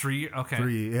 In the 3 years? Okay.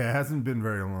 3, yeah, it hasn't been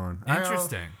very long.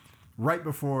 Interesting. Right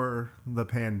before the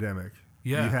pandemic,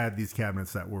 you had these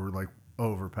cabinets that were like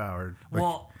overpowered. Like,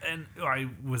 well, and I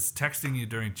was texting you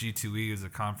during G2E as a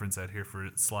conference out here for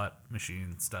slot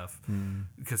machine stuff,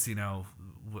 because you know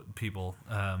people.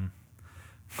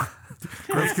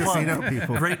 Great casino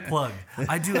people. Great plug.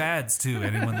 I do ads too.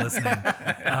 Anyone listening?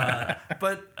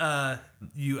 But I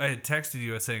had texted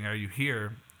you. I was saying, "Are you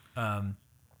here?" And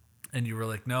you were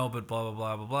like, "No," but blah blah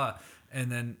blah blah blah. And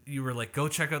then you were like, "Go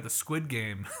check out the Squid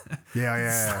Game."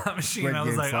 Slot machine. Squid I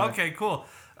was Game like, slot. "Okay, cool."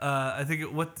 I think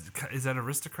what is that,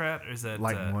 Aristocrat or is that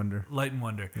Light and Wonder? Light and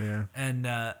Wonder. Yeah. And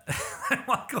I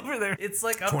walk over there. It's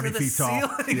like up 20 to the feet tall.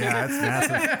 ceiling. Yeah, it's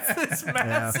massive. It's this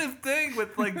massive thing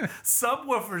with like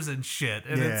subwoofers and shit.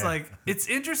 And it's like, it's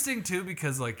interesting too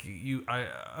because like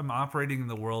I'm operating in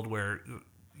the world where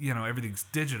you know everything's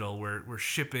digital. We're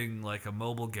shipping like a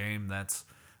mobile game that's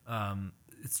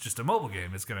it's just a mobile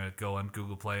game. It's going to go on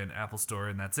Google Play and Apple Store,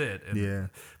 and that's it.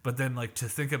 And, but then, like, to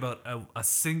think about a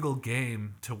single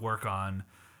game to work on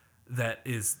that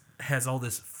has all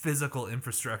this physical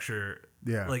infrastructure,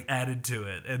 like, added to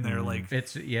it, and they're like,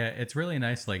 it's really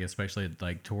nice, like, especially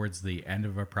like towards the end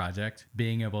of a project,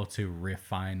 being able to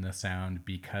refine the sound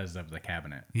because of the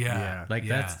cabinet.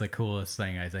 That's the coolest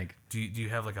thing, I think. Do you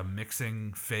have like a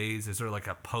mixing phase? Is there like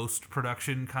a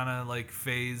post-production kind of like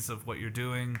phase of what you're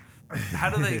doing? How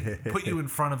do they put you in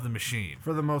front of the machine?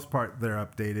 For the most part, they're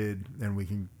updated, and we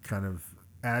can kind of,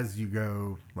 as you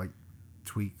go, like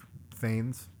tweak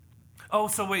things. Oh,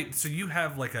 so wait, so you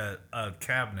have like a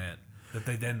cabinet that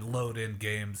they then load in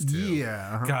games to?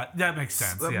 Yeah. Got, that makes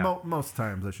sense. Most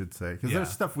times, I should say, because there's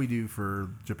stuff we do for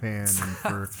Japan and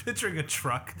for. Picturing a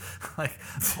truck like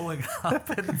pulling up,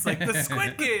 and it's like the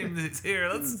Squid Game is here.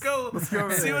 Let's go see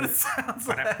what it sounds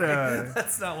like.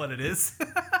 That's not what it is.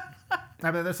 I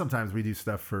mean, there's sometimes we do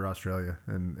stuff for Australia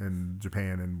and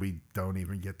Japan, and we don't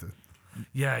even get to.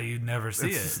 Yeah, you never see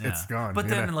it. It's gone. But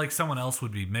then, like, someone else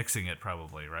would be mixing it,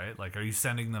 probably, right? Like, are you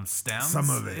sending them stems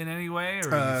Some of it. in any way,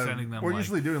 or are you sending them? We're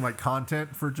usually doing like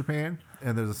content for Japan,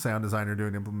 and there's a sound designer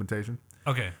doing implementation.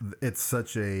 Okay. It's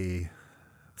such a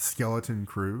skeleton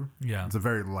crew. Yeah. It's a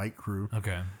very light crew.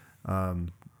 Okay.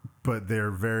 but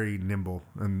they're very nimble,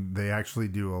 and they actually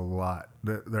do a lot.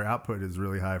 Their output is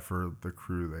really high for the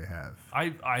crew they have.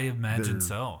 I imagine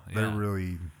so. Yeah. They're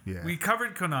really, We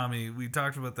covered Konami. We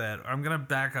talked about that. I'm gonna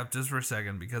back up just for a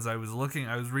second because I was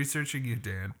researching you,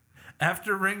 Dan.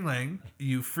 After Ringling,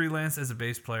 you freelanced as a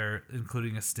bass player,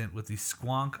 including a stint with the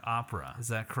Squonk Opera. Is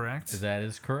that correct? That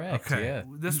is correct. Okay. Yeah.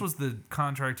 This was the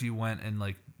contract you went and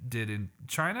did in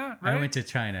China, right? I went to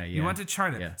China. Yeah. You went to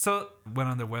China. Yeah. So went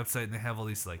on their website and they have all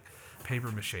these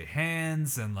paper mache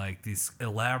hands and these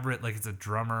elaborate it's a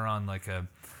drummer on a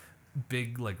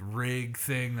big rig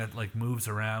thing that moves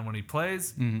around when he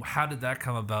plays. Mm-hmm. How did that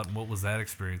come about and what was that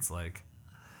experience like?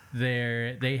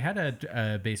 They had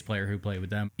a bass player who played with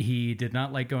them. He did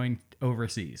not like going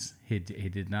overseas. He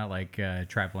did not like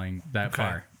traveling that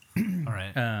far. All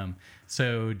right.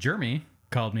 So Jeremy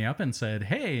called me up and said,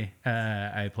 "Hey,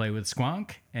 I play with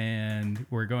Squonk and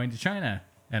we're going to China."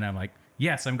 And I'm like,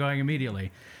 "Yes, I'm going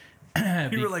immediately."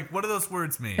 You were like, "What do those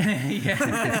words mean?"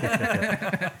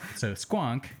 So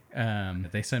Squonk,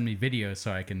 they send me videos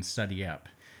so I can study up,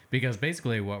 because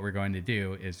basically what we're going to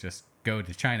do is just go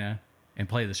to China and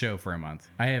play the show for a month.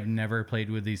 I have never played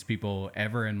with these people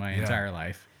ever in my entire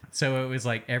life. So it was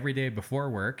every day before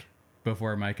work,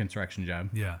 before my construction job,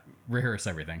 rehearse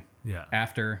everything. Yeah.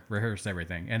 After, rehearse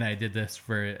everything. And I did this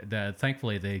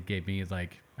thankfully they gave me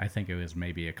I think it was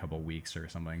maybe a couple weeks or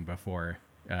something before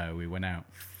we went out.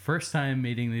 First time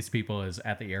meeting these people is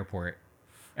at the airport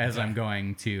as I'm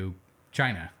going to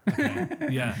China. Okay.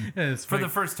 Yeah. For the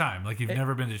first time. You've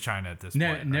never been to China at this point.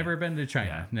 Right? Never been to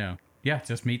China. Yeah. No. Yeah,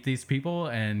 just meet these people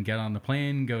and get on the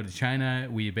plane, go to China.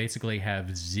 We basically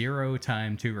have zero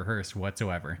time to rehearse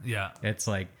whatsoever. Yeah. It's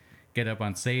get up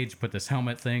on stage, put this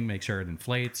helmet thing, make sure it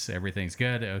inflates, everything's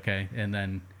good, okay, and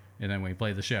then we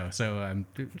play the show. So I'm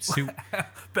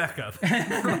back up.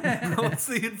 What's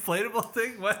the inflatable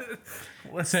thing?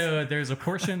 What? So there's a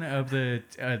portion of the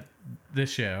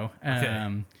show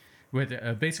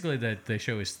with basically the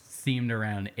show is themed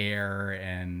around air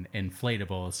and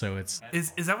inflatable. So it's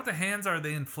is that what the hands are?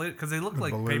 They inflate because they look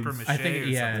like balloons. paper mache. I think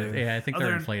or something. I think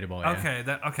they're inflatable.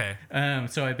 Yeah. Okay.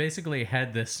 So I basically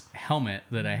had this helmet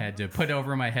that I had to put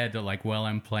over my head to while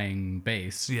I'm playing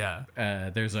bass. Yeah.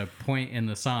 There's a point in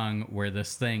the song where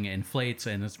this thing inflates,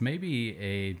 and it's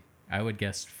maybe I would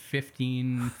guess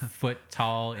 15-foot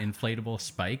tall inflatable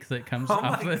spike that comes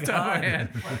off the top of my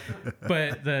head.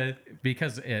 But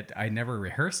because I never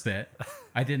rehearsed it,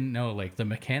 I didn't know the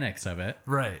mechanics of it.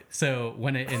 Right. So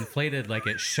when it inflated,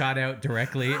 it shot out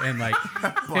directly, and it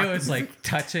was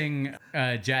touching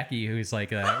Jackie, who's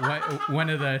one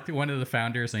of the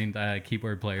founders and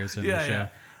keyboard players in the show. Yeah.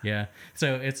 Yeah.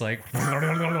 So it's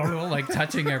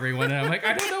touching everyone, and I'm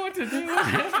I don't know what to do.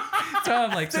 So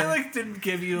I'm they didn't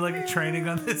give you training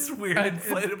on this weird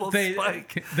inflatable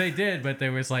spike. They did, but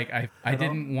there was I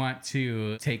didn't want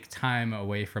to take time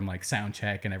away from sound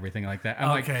check and everything like that.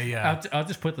 I'm I'll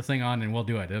just put the thing on and we'll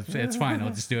do it. It's fine.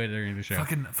 I'll just do it during the show.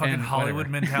 Fucking Hollywood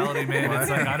mentality, man. It's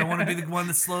I don't want to be the one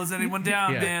that slows anyone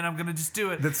down, man. I'm gonna just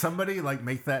do it. Did somebody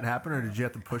make that happen, or did you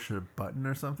have to push a button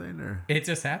or something? Or it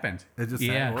just happened. It just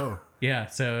happened. Whoa. Yeah,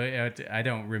 so I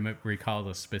don't recall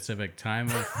the specific time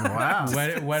of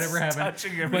whatever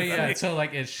happened. But yeah, so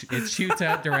it shoots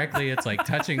out directly. It's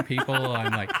touching people.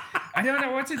 I'm I don't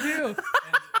know what to do.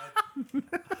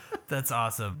 That's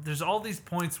awesome. There's all these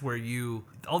points where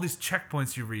all these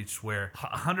checkpoints you reach where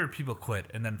 100 people quit,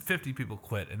 and then 50 people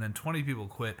quit, and then 20 people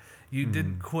quit. You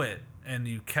didn't quit, and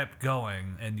you kept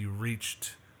going, and you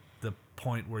reached the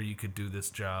point where you could do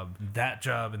this job, that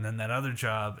job, and then that other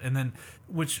job, and then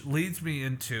which leads me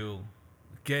into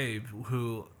Gabe,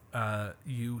 who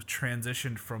you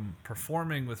transitioned from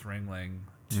performing with Ringling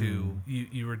to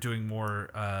you were doing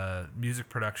more music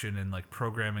production and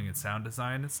programming and sound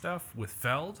design and stuff with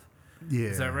Feld. Yeah,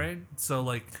 is that right?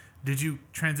 So did you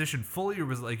transition fully, or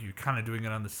was it you're kind of doing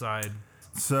it on the side?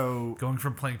 So going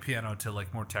from playing piano to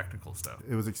more technical stuff.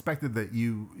 It was expected that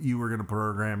you were going to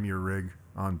program your rig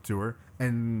on tour,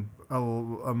 and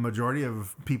a majority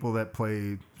of people that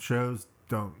play shows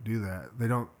don't do that. They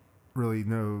don't really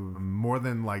know more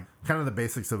than kind of the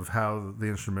basics of how the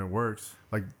instrument works.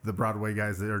 The Broadway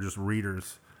guys that are just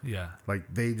readers. Yeah.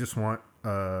 They just want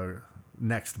a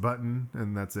next button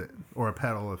and that's it, or a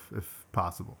pedal if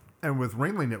possible. And with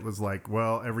Ringling, it was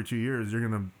every 2 years you're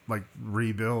gonna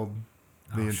rebuild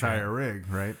the entire rig,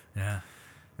 right? Yeah.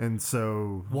 And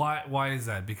so why is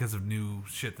that? Because of new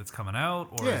shit that's coming out,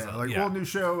 or new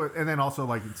show, and then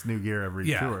also it's new gear every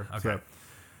tour. Okay. So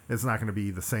it's not going to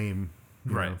be the same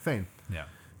thing. Yeah.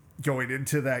 Going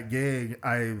into that gig,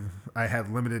 I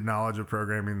had limited knowledge of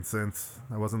programming since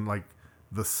I wasn't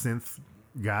the synth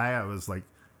guy. I was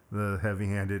the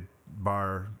heavy-handed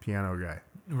bar piano guy.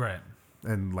 Right.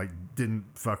 And like didn't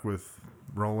fuck with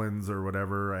Roland's or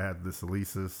whatever. I had this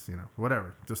Alesis,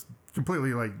 whatever. Just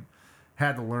completely like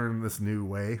had to learn this new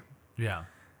way. Yeah.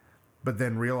 But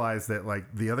then realized that like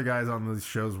the other guys on these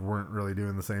shows weren't really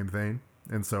doing the same thing.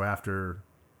 And so after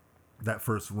that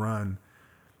first run,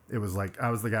 it was like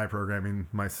I was the guy programming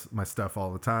my stuff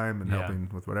all the time and helping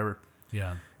with whatever.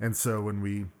 Yeah. And so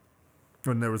when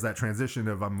there was that transition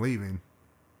of I'm leaving,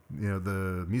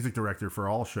 the music director for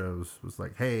all shows was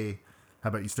like, hey, how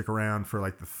about you stick around for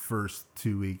like the first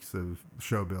 2 weeks of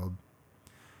show build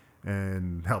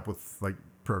and help with like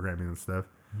programming and stuff.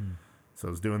 So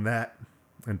I was doing that,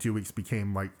 and 2 weeks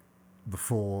became like the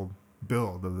full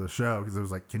build of the show because it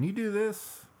was like, can you do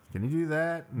this? Can you do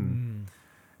that? And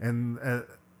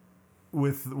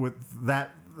with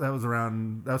that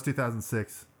was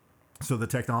 2006. So the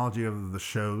technology of the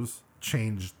shows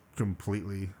changed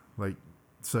completely. Like,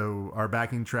 so our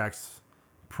backing tracks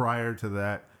prior to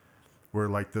that were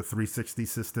like the 360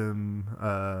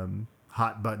 system,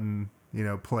 hot button,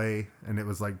 play. And it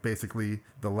was like basically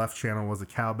the left channel was a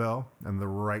cowbell and the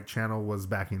right channel was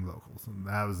backing vocals. And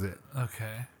that was it.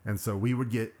 Okay. And so we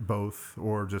would get both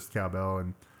or just cowbell,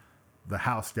 and the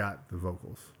house got the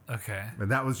vocals. Okay. And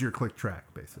that was your click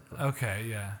track, basically. Okay,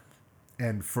 yeah.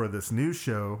 And for this new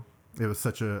show, it was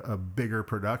such a bigger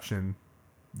production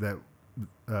that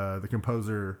the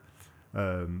composer,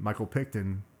 Michael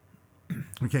Picton,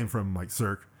 who came from like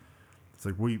Cirque, it's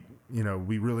like we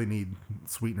really need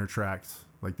sweetener tracks.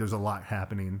 Like there's a lot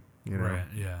happening, Right,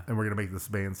 yeah. and we're going to make this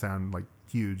band sound like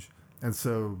huge. And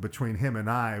so between him and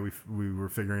I, we were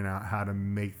figuring out how to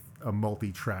make a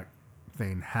multi-track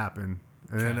thing happen,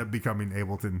 and it ended up becoming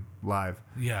Ableton Live.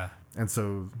 Yeah. And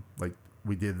so like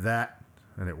we did that,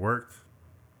 and it worked.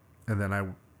 And then I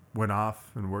went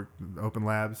off and worked at Open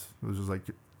Labs. It was just like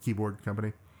a keyboard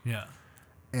company. Yeah.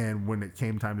 And when it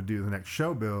came time to do the next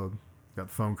show build, got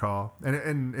the phone call.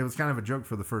 And it was kind of a joke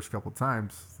for the first couple of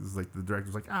times. It was like the director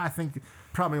was like, I think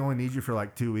probably only need you for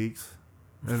like 2 weeks.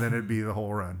 And then it'd be the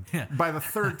whole run. Yeah. By the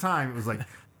third time, it was like,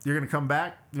 you're going to come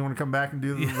back? You want to come back and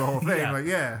do the whole thing? Yeah. Like,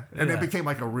 yeah. And it became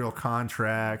like a real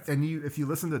contract. And if you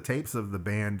listen to tapes of the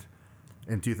band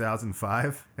in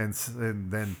 2005 and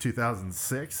then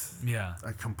 2006,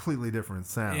 a completely different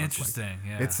sound. Interesting.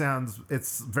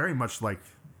 It's very much like,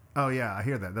 oh yeah, I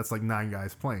hear that. That's like 9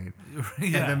 guys playing.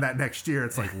 And then that next year,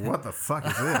 it's like, what the fuck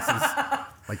is this? It's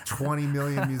like 20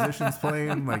 million musicians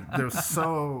playing. Like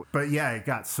but yeah, it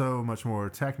got so much more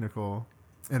technical.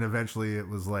 And eventually it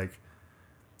was like,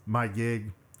 my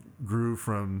gig grew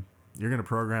from, you're going to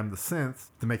program the synth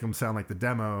to make them sound like the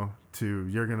demo, to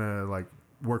you're going to like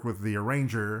work with the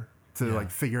arranger to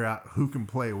like figure out who can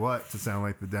play what to sound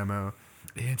like the demo.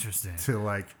 Interesting. To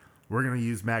like, we're going to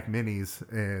use Mac Minis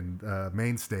and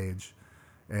main stage,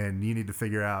 and you need to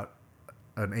figure out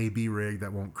an A/B rig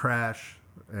that won't crash,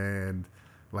 and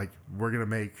like we're going to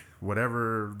make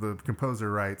whatever the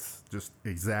composer writes just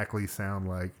exactly sound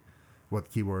like what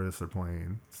the keyboardists are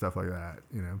playing, stuff like that,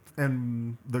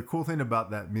 And the cool thing about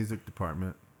that music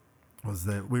department was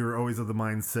that we were always of the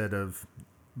mindset of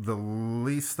the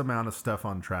least amount of stuff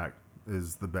on track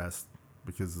is the best,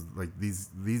 because like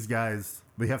these guys,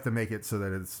 we have to make it so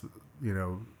that it's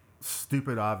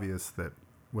stupid obvious that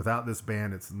without this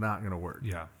band it's not going to work.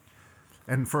 Yeah.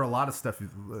 And for a lot of stuff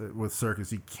with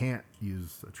Circus, you can't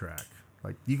use a track.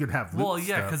 Like you could have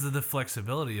because of the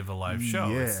flexibility of a live show.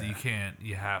 Yeah.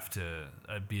 You have to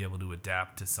be able to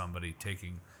adapt to somebody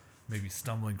maybe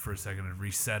stumbling for a second and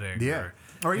resetting. Yeah.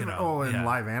 Or even in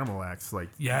live animal acts, like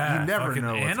you never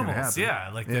know what's going to happen. Yeah,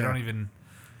 like they don't even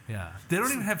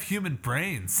have human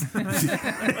brains. No,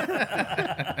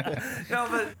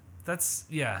 but that's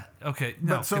okay.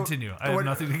 No, continue. I have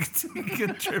nothing to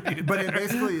contribute. But it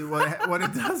basically what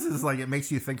it does is like it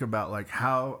makes you think about like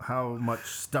how much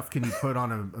stuff can you put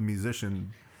on a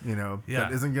musician,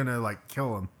 that isn't gonna like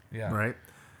kill them. Yeah. Right.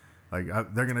 Like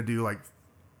they're gonna do like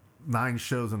 9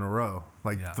 shows in a row,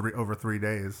 like over 3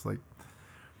 days, like.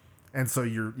 And so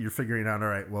you're figuring out, all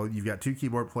right, well, you've got 2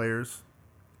 keyboard players,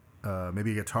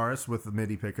 maybe a guitarist with a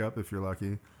MIDI pickup if you're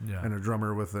lucky, and a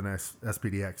drummer with an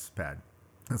SPDX pad.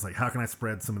 It's like, how can I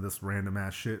spread some of this random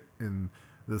ass shit in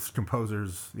this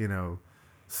composer's,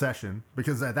 session?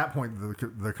 Because at that point,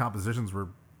 the compositions were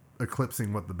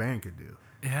eclipsing what the band could do.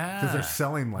 Yeah. Because they're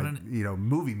selling like,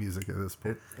 movie music at this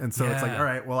point. And so it's like, all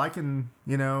right, well, I can,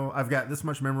 I've got this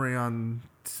much memory on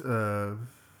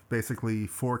basically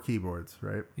 4 keyboards,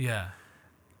 right? Yeah.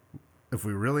 If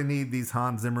we really need these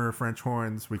Hans Zimmer French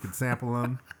horns, we could sample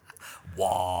them.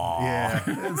 Wow. Yeah.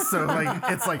 And so like,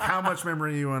 it's like how much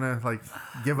memory you want to like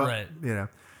give up, right.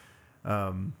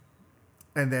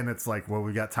 And then it's like, well,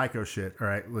 we got taiko shit. All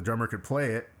right, the drummer could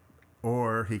play it,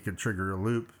 or he could trigger a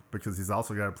loop because he's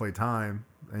also got to play time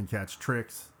and catch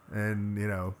tricks and,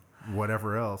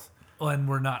 whatever else. Well, and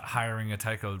we're not hiring a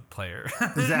taiko player.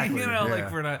 Exactly.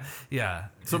 Like we're not. Yeah.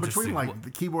 So between like the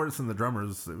keyboardists and the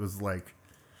drummers, it was like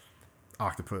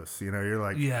octopus. You're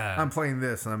like, I'm playing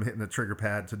this and I'm hitting the trigger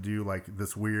pad to do like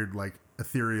this weird like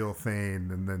ethereal thing,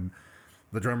 and then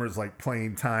the drummer's like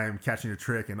playing time, catching a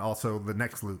trick, and also the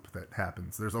next loop that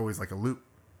happens. There's always like a loop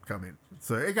coming.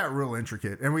 So it got real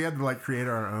intricate, and we had to like create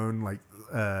our own like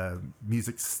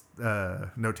music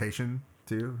notation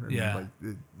too. And,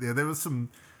 there was some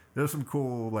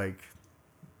cool like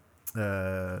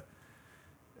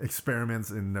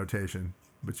experiments in notation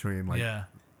between like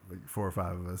 4 or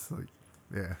 5 of us. Like,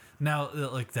 yeah. Now,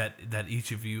 like that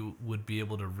each of you would be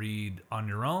able to read on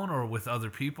your own or with other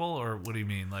people, or what do you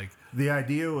mean? Like, the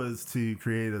idea was to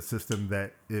create a system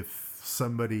that if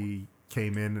somebody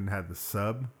came in and had the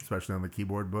sub, especially on the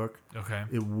keyboard book,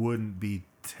 it wouldn't be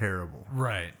terrible.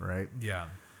 Right. Yeah.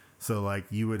 So like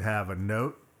you would have a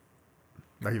note,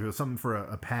 like if it was something for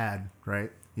a pad,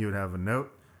 right? You would have a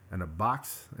note and a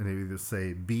box, and it would either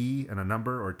say B and a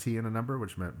number or T and a number,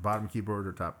 which meant bottom keyboard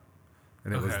or top.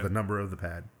 And it was the number of the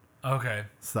pad. Okay.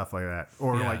 Stuff like that.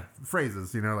 Or like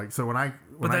phrases, like, so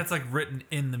but that's like written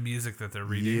in the music that they're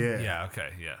reading? Yeah. Yeah, okay,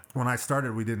 yeah. When I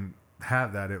started, we didn't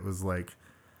have that. It was like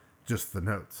just the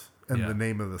notes and the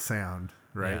name of the sound,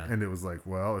 right? Yeah. And it was like,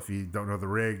 well, if you don't know the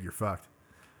rig, you're fucked.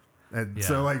 And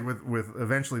so like with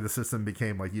eventually the system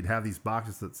became like you'd have these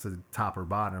boxes that said top or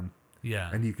bottom.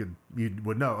 Yeah. And you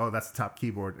would know, oh, that's the top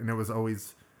keyboard. And it was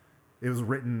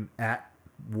written at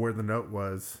where the note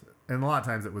was. And a lot of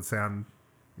times it would sound,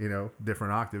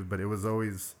 different octave, but it was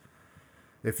always,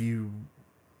 if you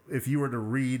were to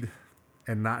read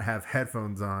and not have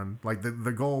headphones on, like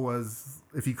the goal was,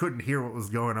 if you couldn't hear what was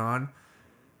going on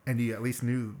and you at least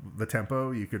knew the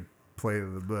tempo, you could play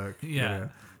the book. Yeah.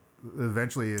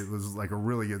 Eventually it was like a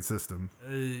really good system.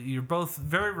 You're both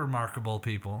very remarkable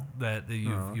people that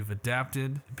you've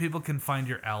adapted. People can find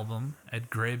your album at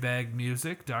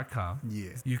graybagmusic.com.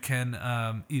 Yeah. You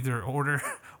can either order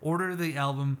the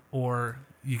album, or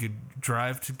you could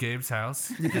drive to Gabe's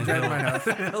house. You can drive to my house.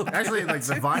 Actually, like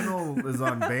the vinyl is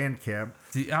on Bandcamp.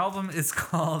 The album is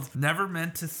called Never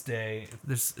Meant to Stay.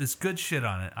 There's good shit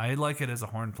on it. I like it as a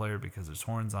horn player because there's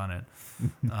horns on it.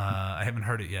 I haven't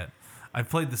heard it yet. I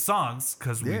played the songs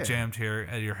because we jammed here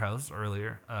at your house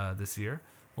earlier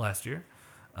last year.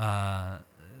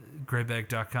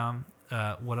 Graybag.com.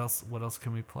 What else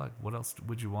can we plug? What else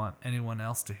would you want anyone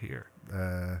else to hear?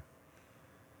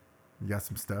 You got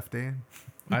some stuff, Dan?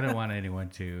 I don't want anyone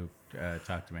to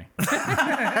talk to me.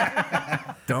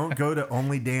 Don't go to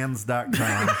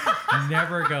onlydans.com.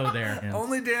 Never go there.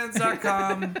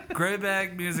 Onlydans.com,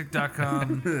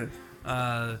 graybagmusic.com.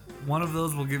 One of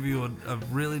those will give you a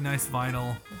really nice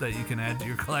vinyl that you can add to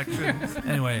your collection.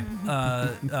 Anyway,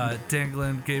 Dan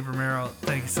Glynn, Gabe Romero,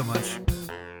 thank you so much.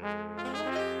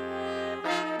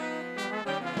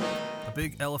 A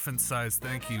big elephant-sized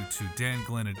thank you to Dan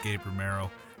Glynn and Gabe Romero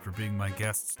for being my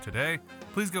guests today.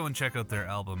 Please go and check out their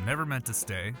album Never Meant to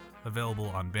Stay, available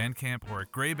on Bandcamp or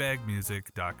at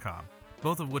graybagmusic.com,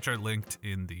 both of which are linked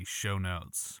in the show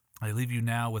notes. I leave you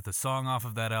now with a song off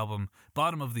of that album,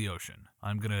 Bottom of the Ocean.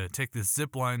 I'm going to take this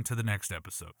zip line to the next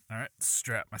episode. All right,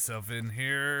 strap myself in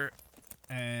here,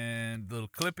 and a little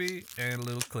clippy, and a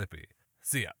little clippy.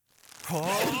 See ya.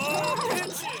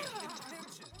 Oh,